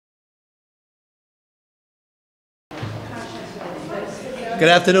Good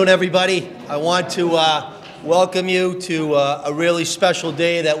afternoon, everybody. I want to welcome you to a really special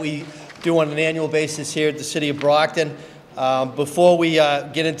day that we do on an annual basis here at the City of Brockton. Before we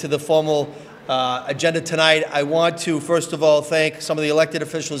get into the formal agenda tonight, I want to, first of all, thank some of the elected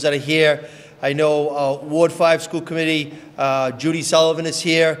officials that are here. I know Ward 5 School Committee, Judy Sullivan is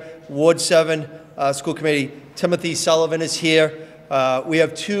here. Ward 7 School Committee, Timothy Sullivan is here. We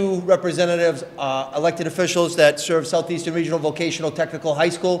have two representatives, elected officials that serve Southeastern Regional Vocational Technical High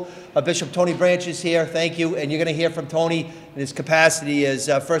School. Bishop Tony Branch is here, thank you, and you're going to hear from Tony in his capacity as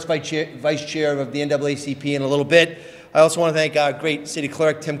first vice chair of the NAACP in a little bit. I also want to thank our great city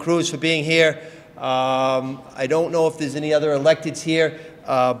clerk, Tim Cruz, for being here. I don't know if there's any other electeds here,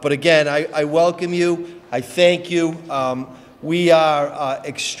 but again, I welcome you, I thank you. We are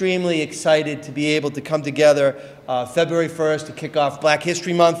extremely excited to be able to come together February 1st to kick off Black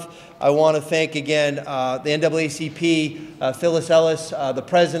History Month. I want to thank again the NAACP, Phyllis Ellis, the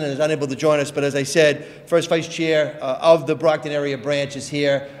president is unable to join us, but as I said, first vice chair of the Brockton area branch is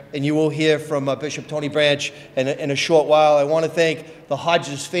here, and you will hear from Bishop Tony Branch in a short while. I want to thank the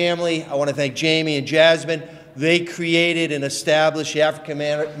Hodges family. I want to thank Jamie and Jasmine. They created and established the African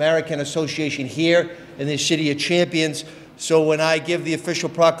American Association here in the City of Champions. So when I give the official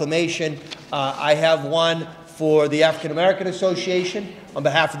proclamation, I have one for the African American Association on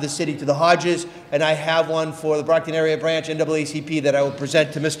behalf of the city to the Hodges, and I have one for the Brockton area branch, NAACP, that I will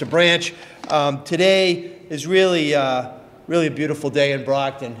present to Mr. Branch. Today is really a beautiful day in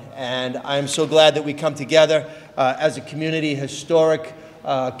Brockton, and I'm so glad that we come together as a community, historic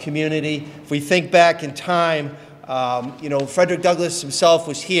community. If we think back in time, you know, Frederick Douglass himself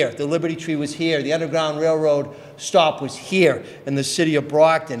was here. The Liberty Tree was here. The Underground Railroad stop was here in the city of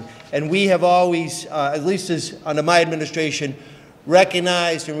Brockton. And we have always, at least as under my administration,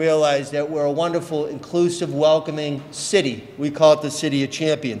 recognized and realized that we're a wonderful, inclusive, welcoming city. We call it the City of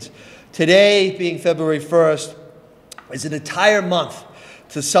Champions. Today, being February 1st, is an entire month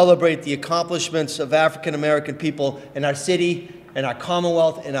to celebrate the accomplishments of African American people in our city, in our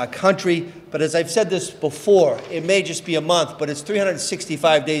Commonwealth, in our country. But as I've said this before, it may just be a month, but it's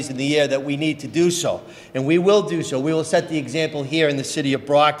 365 days in the year that we need to do so. And we will do so. We will set the example here in the city of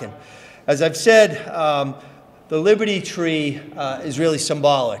Brockton. As I've said, the Liberty Tree is really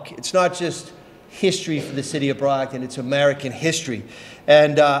symbolic. It's not just history for the city of Brockton, it's American history.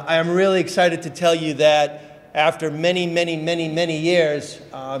 And I am really excited to tell you that after many years,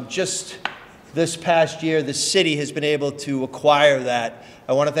 just this past year, the city has been able to acquire that.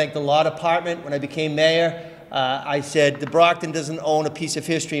 I want to thank the law department. When I became mayor, I said, the Brockton doesn't own a piece of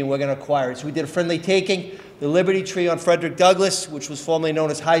history and we're going to acquire it. So we did a friendly taking. The Liberty Tree on Frederick Douglass, which was formerly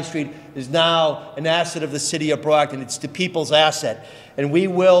known as High Street, is now an asset of the city of Brockton. It's the people's asset. And we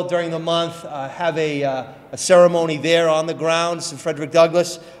will, during the month, have a ceremony there on the grounds in Frederick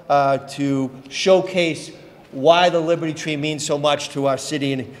Douglass to showcase why the Liberty Tree means so much to our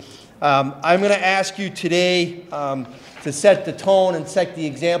city. I'm going to ask you today to set the tone and set the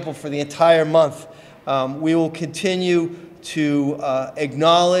example for the entire month. We will continue to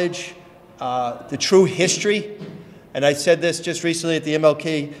acknowledge the true history. And I said this just recently at the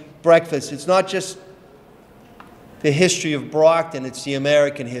MLK breakfast. It's not just the history of Brockton, it's the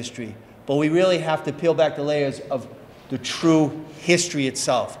American history. But we really have to peel back the layers of the true history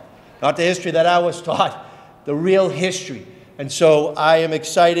itself. Not the history that I was taught, the real history. And so I am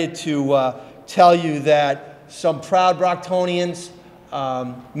excited to tell you that some proud Brocktonians,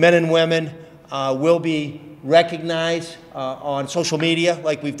 men and women, will be recognized on social media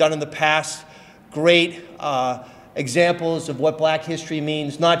like we've done in the past. Great examples of what Black history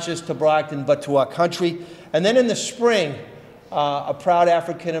means, not just to Brockton, but to our country. And then in the spring, a proud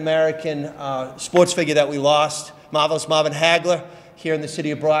African-American sports figure that we lost, Marvelous Marvin Hagler, here in the city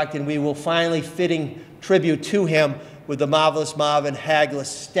of Brockton. We will finally fitting tribute to him with the Marvelous Marvin Hagler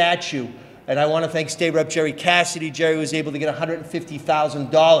statue. And I want to thank State Rep Jerry Cassidy. Jerry was able to get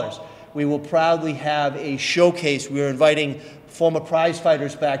 $150,000. We will proudly have a showcase. We are inviting former prize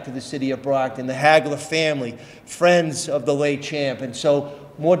fighters back to the city of Brockton, the Hagler family, friends of the late champ. And so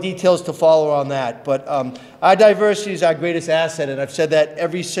more details to follow on that. But our diversity is our greatest asset, and I've said that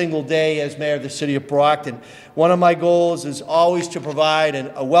every single day as mayor of the city of Brockton. One of my goals is always to provide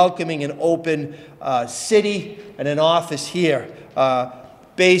a welcoming and open city and an office here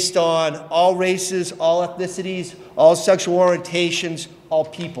based on all races, all ethnicities, all sexual orientations, all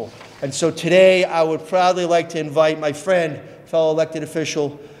people. And so today I would proudly like to invite my friend, fellow elected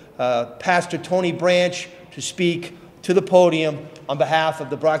official, Pastor Tony Branch, to speak to the podium on behalf of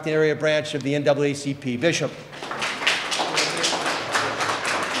the Brockton area branch of the NAACP. Bishop.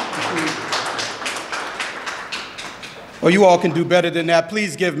 Oh, you all can do better than that.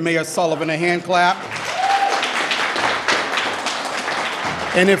 Please give Mayor Sullivan a hand clap.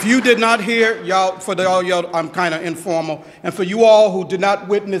 And if you did not hear, y'all, I'm kind of informal, and for you all who did not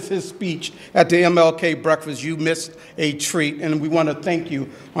witness his speech at the MLK breakfast, you missed a treat, and we want to thank you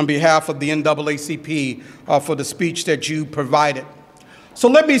on behalf of the NAACP for the speech that you provided. So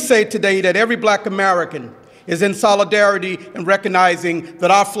let me say today that every Black American is in solidarity in recognizing that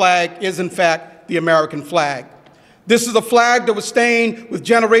our flag is, in fact, the American flag. This is a flag that was stained with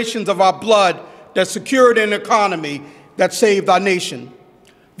generations of our blood that secured an economy that saved our nation.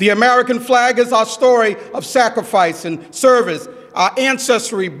 The American flag is our story of sacrifice and service, our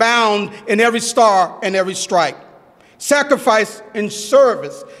ancestry bound in every star and every stripe. Sacrifice and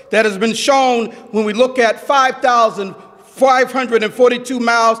service that has been shown when we look at 5,542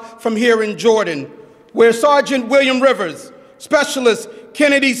 miles from here in Jordan, where Sergeant William Rivers, Specialist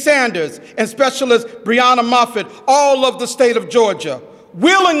Kennedy Sanders, and Specialist Breonna Moffett, all of the state of Georgia,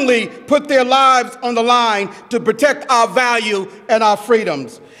 willingly put their lives on the line to protect our value and our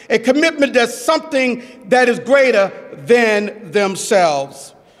freedoms. A commitment that's something that is greater than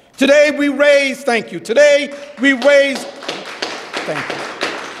themselves. Today we raise, thank you. Today we raise, thank you.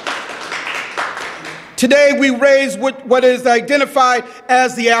 Today we raise what is identified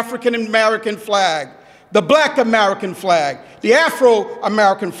as the African American flag, the Black American flag, the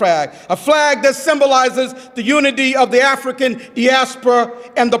Afro-American flag, a flag that symbolizes the unity of the African diaspora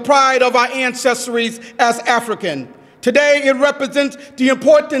and the pride of our ancestries as African. Today, it represents the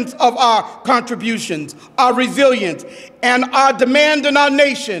importance of our contributions, our resilience, and our demand in our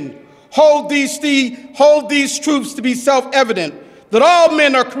nation. Hold these truths to be self-evident, that all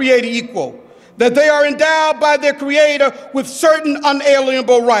men are created equal, that they are endowed by their Creator with certain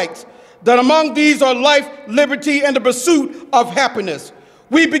unalienable rights, that among these are life, liberty, and the pursuit of happiness.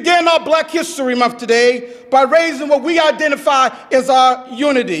 We begin our Black History Month today by raising what we identify as our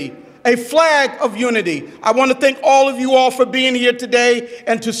unity, a flag of unity. I want to thank all of you all for being here today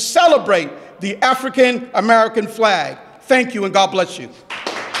and to celebrate the African American flag. Thank you and God bless you.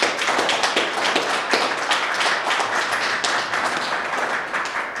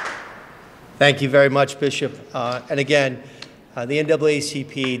 Thank you very much, Bishop. And again, the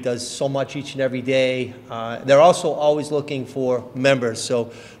NAACP does so much each and every day. They're also always looking for members,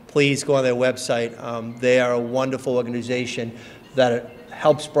 so please go on their website. They are a wonderful organization that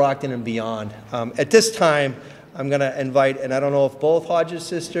helps Brockton and beyond. At this time, I'm going to invite, and I don't know if both Hodges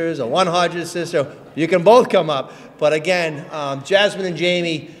sisters or one Hodges sister, you can both come up. But again, Jasmine and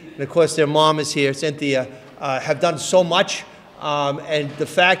Jamie, and of course their mom is here, Cynthia, have done so much. And the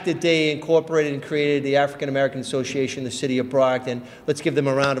fact that they incorporated and created the African American Association in the city of Brockton, let's give them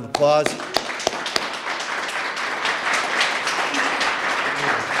a round of applause.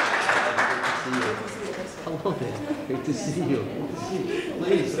 Hello there. Great to see you.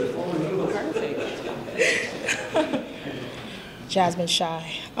 Please. Jasmine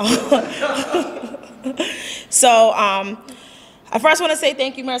shy. So, I first want to say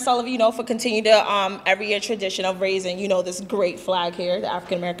thank you, Mayor Sullivan, for continuing the every year tradition of raising, this great flag here, the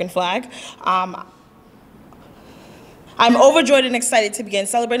African American flag. I'm overjoyed and excited to begin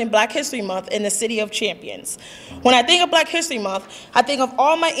celebrating Black History Month in the City of Champions. When I think of Black History Month, I think of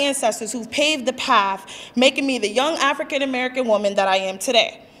all my ancestors who've paved the path, making me the young African American woman that I am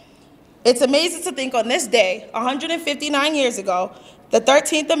today. It's amazing to think on this day, 159 years ago, the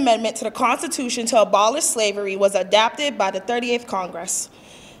 13th Amendment to the Constitution to abolish slavery was adopted by the 38th Congress.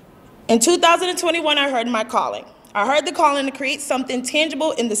 In 2021, I heard my calling. I heard the calling to create something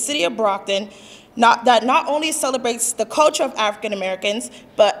tangible in the city of Brockton that not only celebrates the culture of African Americans,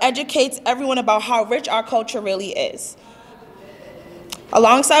 but educates everyone about how rich our culture really is.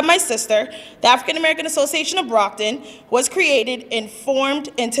 Alongside my sister, the African American Association of Brockton was created and formed,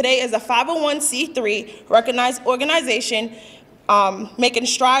 and today is a 501c3 recognized organization making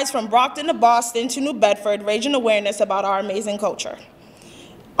strides from Brockton to Boston to New Bedford, raising awareness about our amazing culture.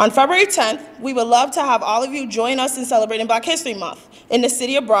 On February 10th, we would love to have all of you join us in celebrating Black History Month in the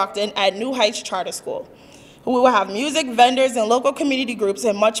city of Brockton at New Heights Charter School. We will have music, vendors, and local community groups,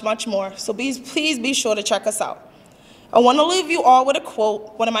 and much, much more, so please be sure to check us out. I want to leave you all with a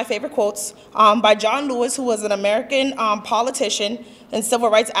quote, one of my favorite quotes, by John Lewis, who was an American politician and civil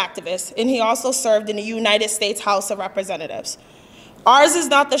rights activist, and he also served in the United States House of Representatives. Ours is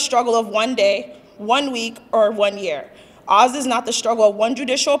not the struggle of one day, 1 week, or 1 year. Ours is not the struggle of one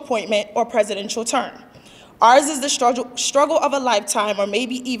judicial appointment or presidential term. Ours is the struggle of a lifetime, or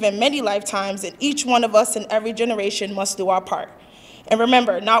maybe even many lifetimes, and each one of us in every generation must do our part. And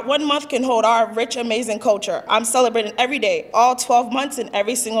remember, not 1 month can hold our rich, amazing culture. I'm celebrating every day, all 12 months and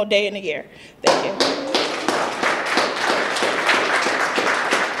every single day in the year. Thank you.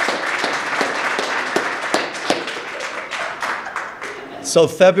 So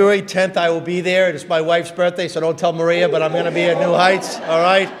February 10th, I will be there. It's my wife's birthday, so don't tell Maria, but I'm going to be at New Heights, all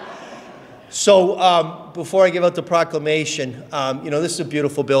right? So before I give out the proclamation, you know, this is a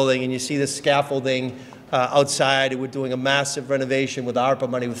beautiful building, and you see this scaffolding outside. We're doing a massive renovation with ARPA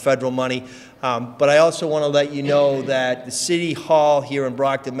money, with federal money. But I also want to let you know that the City Hall here in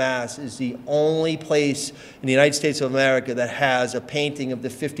Brockton, Mass. is the only place in the United States of America that has a painting of the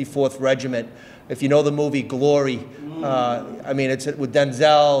 54th Regiment. If you know the movie Glory, I mean, it's with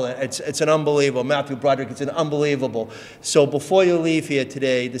Denzel, it's an unbelievable, Matthew Broderick, it's an unbelievable. So before you leave here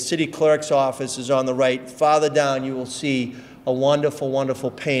today, the city clerk's office is on the right. Farther down, you will see a wonderful,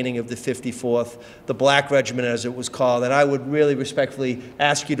 wonderful painting of the 54th, the Black Regiment as it was called. And I would really respectfully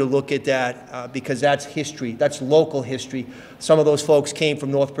ask you to look at that because that's history, that's local history. Some of those folks came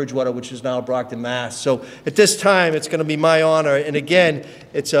from North Bridgewater, which is now Brockton, Mass. So at this time, it's going to be my honor. And again,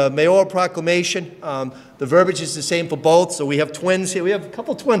 it's a mayoral proclamation. The verbiage is the same for both, so we have twins here. We have a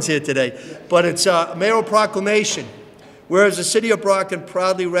couple twins here today. But it's a mayoral proclamation. Whereas the City of Brockton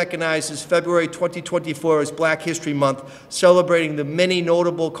proudly recognizes February 2024 as Black History Month, celebrating the many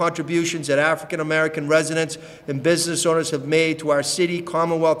notable contributions that African American residents and business owners have made to our city,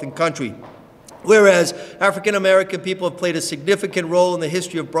 commonwealth, and country. Whereas African American people have played a significant role in the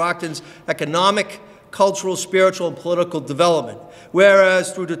history of Brockton's economic, cultural, spiritual, and political development.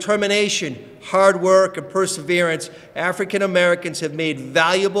 Whereas through determination, hard work, and perseverance, African Americans have made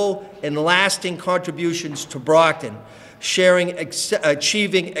valuable and lasting contributions to Brockton,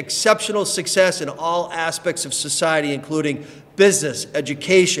 achieving exceptional success in all aspects of society, including business,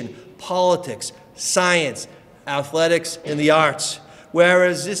 education, politics, science, athletics, and the arts.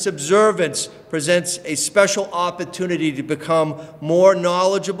 Whereas this observance presents a special opportunity to become more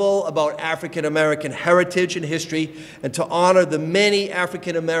knowledgeable about African American heritage and history, and to honor the many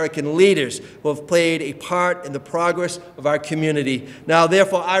African American leaders who have played a part in the progress of our community. Now,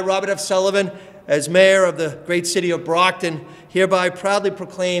 therefore, I, Robert F. Sullivan, as mayor of the great city of Brockton, hereby proudly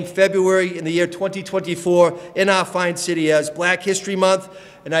proclaim February in the year 2024 in our fine city as Black History Month,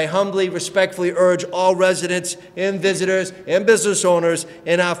 and I humbly, respectfully urge all residents and visitors and business owners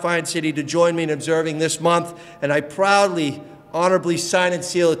in our fine city to join me in observing this month, and I proudly, honorably sign and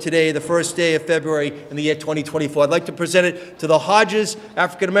seal it today, the first day of February in the year 2024. I'd like to present it to the Hodges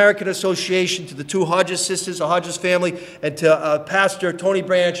African American Association, to the two Hodges sisters, the Hodges family, and to Pastor Tony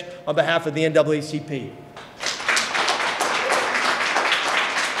Branch on behalf of the NAACP.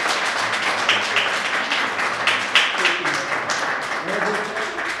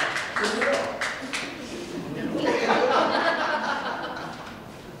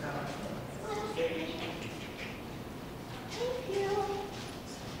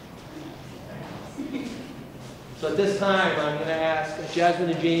 So at this time, I'm going to ask Jasmine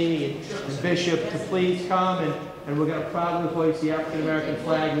and Jamie and Bishop to please come, and we're going to proudly hoist the African American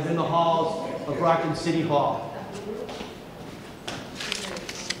flag within the halls of Brockton City Hall.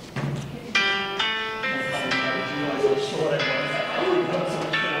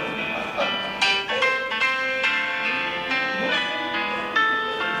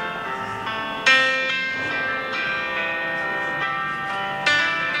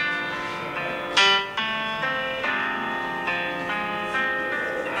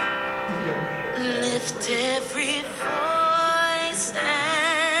 Lift every voice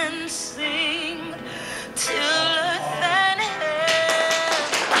and sing till earth and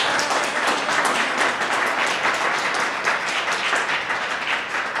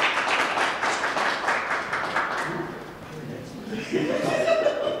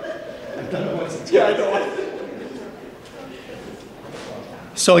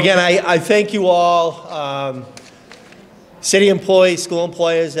So again, I thank you all, city employees, school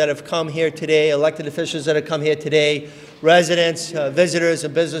employees that have come here today, elected officials that have come here today, residents, visitors,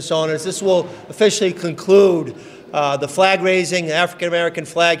 and business owners. This will officially conclude the flag raising, the African American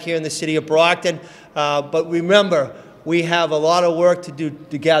flag here in the city of Brockton. But remember, we have a lot of work to do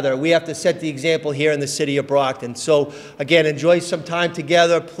together. We have to set the example here in the city of Brockton. So again, enjoy some time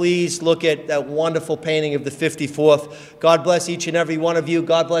together. Please look at that wonderful painting of the 54th. God bless each and every one of you.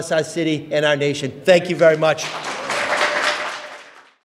 God bless our city and our nation. Thank you very much.